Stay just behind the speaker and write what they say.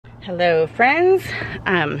Hello friends,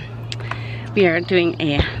 we are doing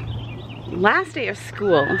a last day of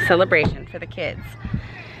school celebration for the kids,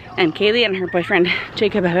 and Kaylee and her boyfriend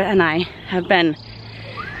Jacob and I have been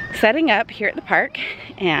setting up here at the park,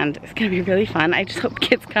 and it's gonna be really fun. I just hope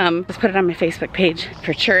kids come. Just put it on my Facebook page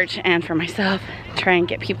for church and for myself, try and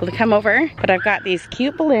get people to come over. But I've got these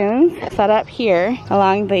cute balloons set up here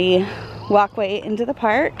along the walkway into the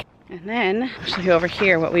park. And then I'll show you over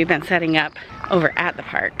here what we've been setting up over at the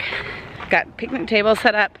park. I've got picnic tables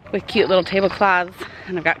set up with cute little tablecloths,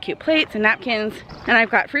 and I've got cute plates and napkins, and I've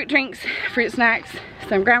got fruit drinks, fruit snacks,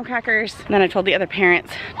 some graham crackers, and then I told the other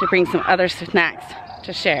parents to bring some other snacks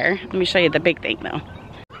to share. Let me show you the big thing though.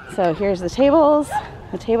 So here's the tables,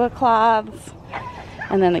 the tablecloths,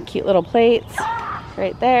 and then the cute little plates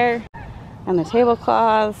right there, and the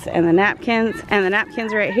tablecloths and the napkins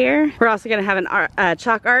right here. We're also gonna have a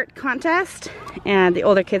chalk art contest, and the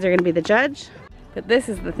older kids are gonna be the judge. But this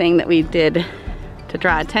is the thing that we did to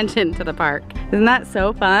draw attention to the park. Isn't that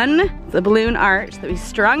so fun? It's a balloon arch that we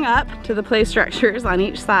strung up to the play structures on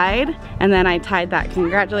each side, and then I tied that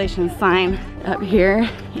congratulations sign up here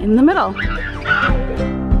in the middle.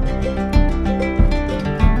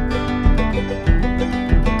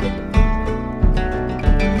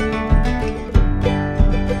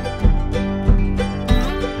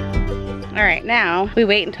 All right, now we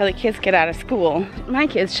wait until the kids get out of school. My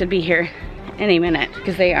kids should be here any minute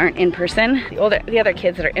because they aren't in person. The other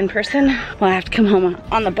kids that are in person will have to come home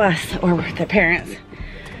on the bus or with their parents.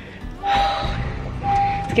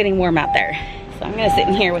 It's getting warm out there, so I'm gonna sit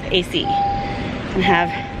in here with AC and have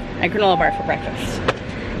a granola bar for breakfast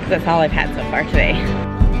because that's all I've had so far today.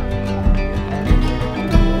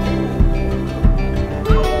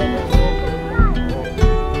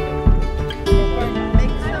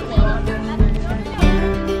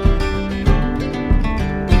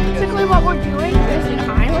 What we're doing is an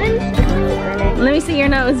island. Let me see your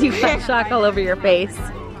nose. You've got chalk all over your face.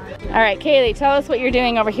 All right, Kaylee, tell us what you're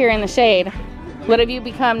doing over here in the shade. What have you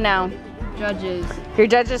become now? Judges. You're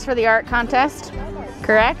judges for the art contest,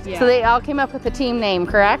 correct? Yeah. So they all came up with a team name,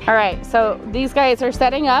 correct? All right, so these guys are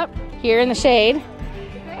setting up here in the shade.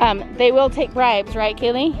 They will take bribes, right,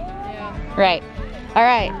 Kaylee? Yeah. Right. All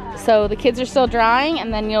right, so the kids are still drawing,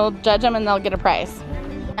 and then you'll judge them and they'll get a prize.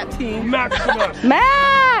 Maximus.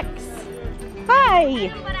 Max!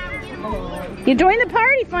 Hi! You joined the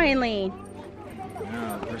party finally.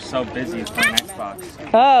 Yeah, we're so busy playing Xbox.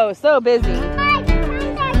 Oh, so busy.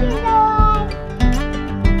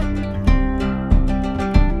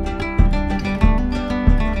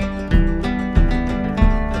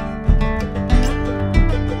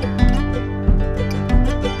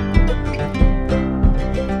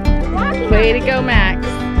 Way to go, Max.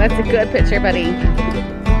 That's a good picture, buddy.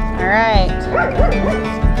 All right.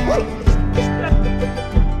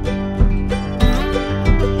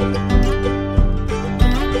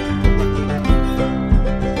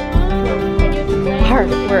 Hard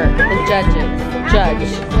work, the judge.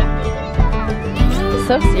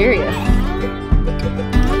 So serious.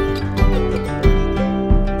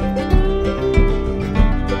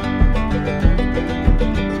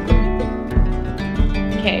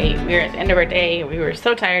 Okay, we're at the end of our day. We were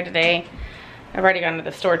so tired today. I've already gone to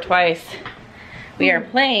the store twice. We are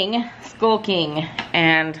playing Skull King,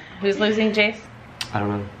 and who's losing, Jace? I don't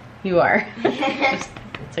know. You are. Just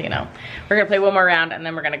so you know. We're gonna play one more round and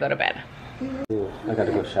then we're gonna go to bed. Ooh, I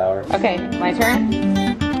gotta go shower. Okay, my turn.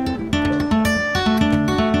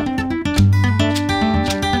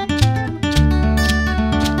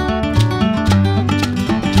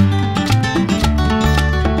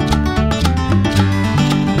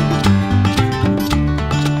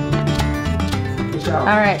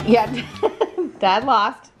 All right, yeah, Dad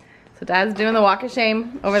lost. So Dad's doing the walk of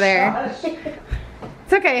shame over there.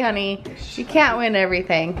 It's okay, honey. You can't win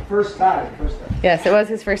everything. First time. Yes, it was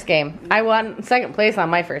his first game. I won second place on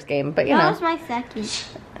my first game, but you know. That was my second.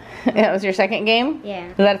 That was your second game? Yeah.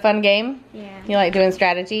 Was that a fun game? Yeah. You like doing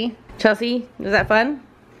strategy? Chelsea, was that fun?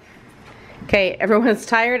 Okay, everyone's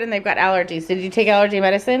tired and they've got allergies. Did you take allergy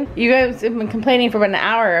medicine? You guys have been complaining for about an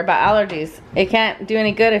hour about allergies. It can't do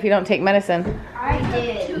any good if you don't take medicine. I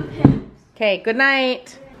did. Okay, good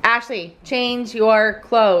night. Ashley, change your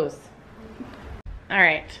clothes. All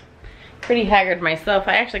right, pretty haggard myself.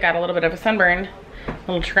 I actually got a little bit of a sunburn,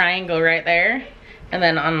 little triangle right there, and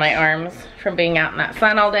then on my arms from being out in that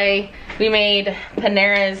sun all day. We made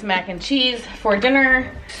Panera's mac and cheese for dinner.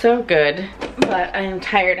 So good, but I am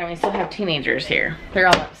tired and we still have teenagers here. They're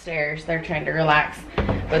all upstairs, they're trying to relax,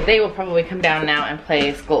 but they will probably come down now and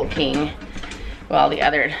play Skull King while the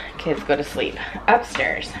other kids go to sleep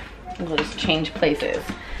upstairs. We'll just change places.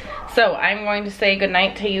 So I'm going to say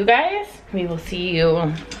goodnight to you guys. We will see you,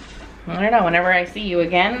 I don't know, whenever I see you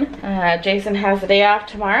again. Jason has the day off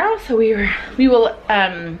tomorrow, so we will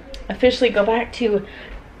officially go back to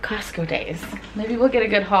Costco days. Maybe we'll get a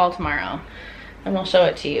good haul tomorrow and we'll show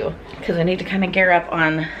it to you, because I need to kind of gear up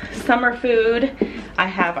on summer food. I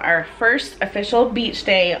have our first official beach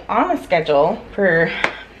day on the schedule for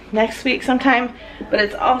next week sometime, but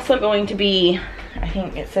it's also going to be, I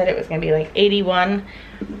think it said it was going to be like 81,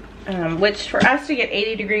 which for us to get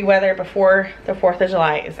 80-degree weather before the 4th of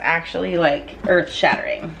July is actually like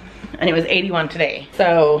earth-shattering. And it was 81 today.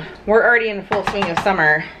 So we're already in the full swing of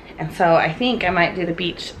summer, and so I think I might do the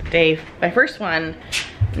beach day, my first one,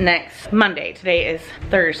 next Monday. Today is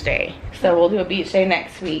Thursday, so we'll do a beach day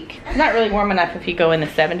next week. It's not really warm enough if you go in the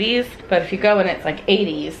 70s, but if you go and it's like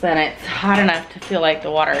 80s, then it's hot enough to feel like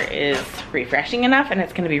the water is refreshing enough, and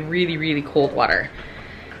it's going to be really, really cold water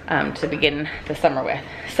to begin the summer with.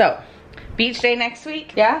 So beach day next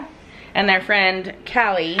week, yeah. And their friend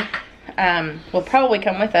Callie will probably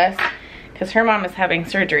come with us because her mom is having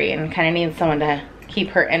surgery and kind of needs someone to keep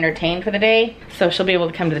her entertained for the day, so she'll be able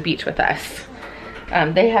to come to the beach with us.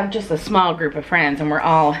 They have just a small group of friends, and we're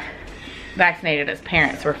all vaccinated as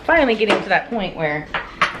parents. We're finally getting to that point where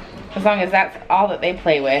as long as that's all that they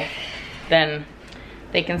play with, then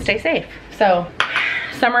they can stay safe. So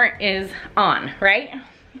summer is on, right?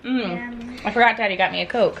 I forgot Daddy got me a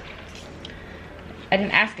Coke. I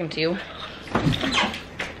didn't ask him to.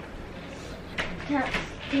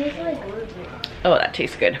 Oh, that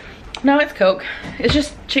tastes good. No, it's Coke. It's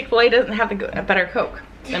just Chick-fil-A doesn't have a better Coke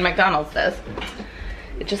than McDonald's does.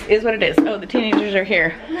 It just is what it is. Oh, the teenagers are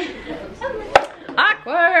here.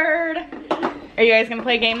 Awkward. Are you guys gonna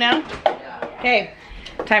play a game now? Okay,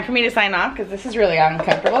 time for me to sign off because this is really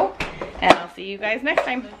uncomfortable. And I'll see you guys next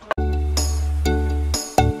time.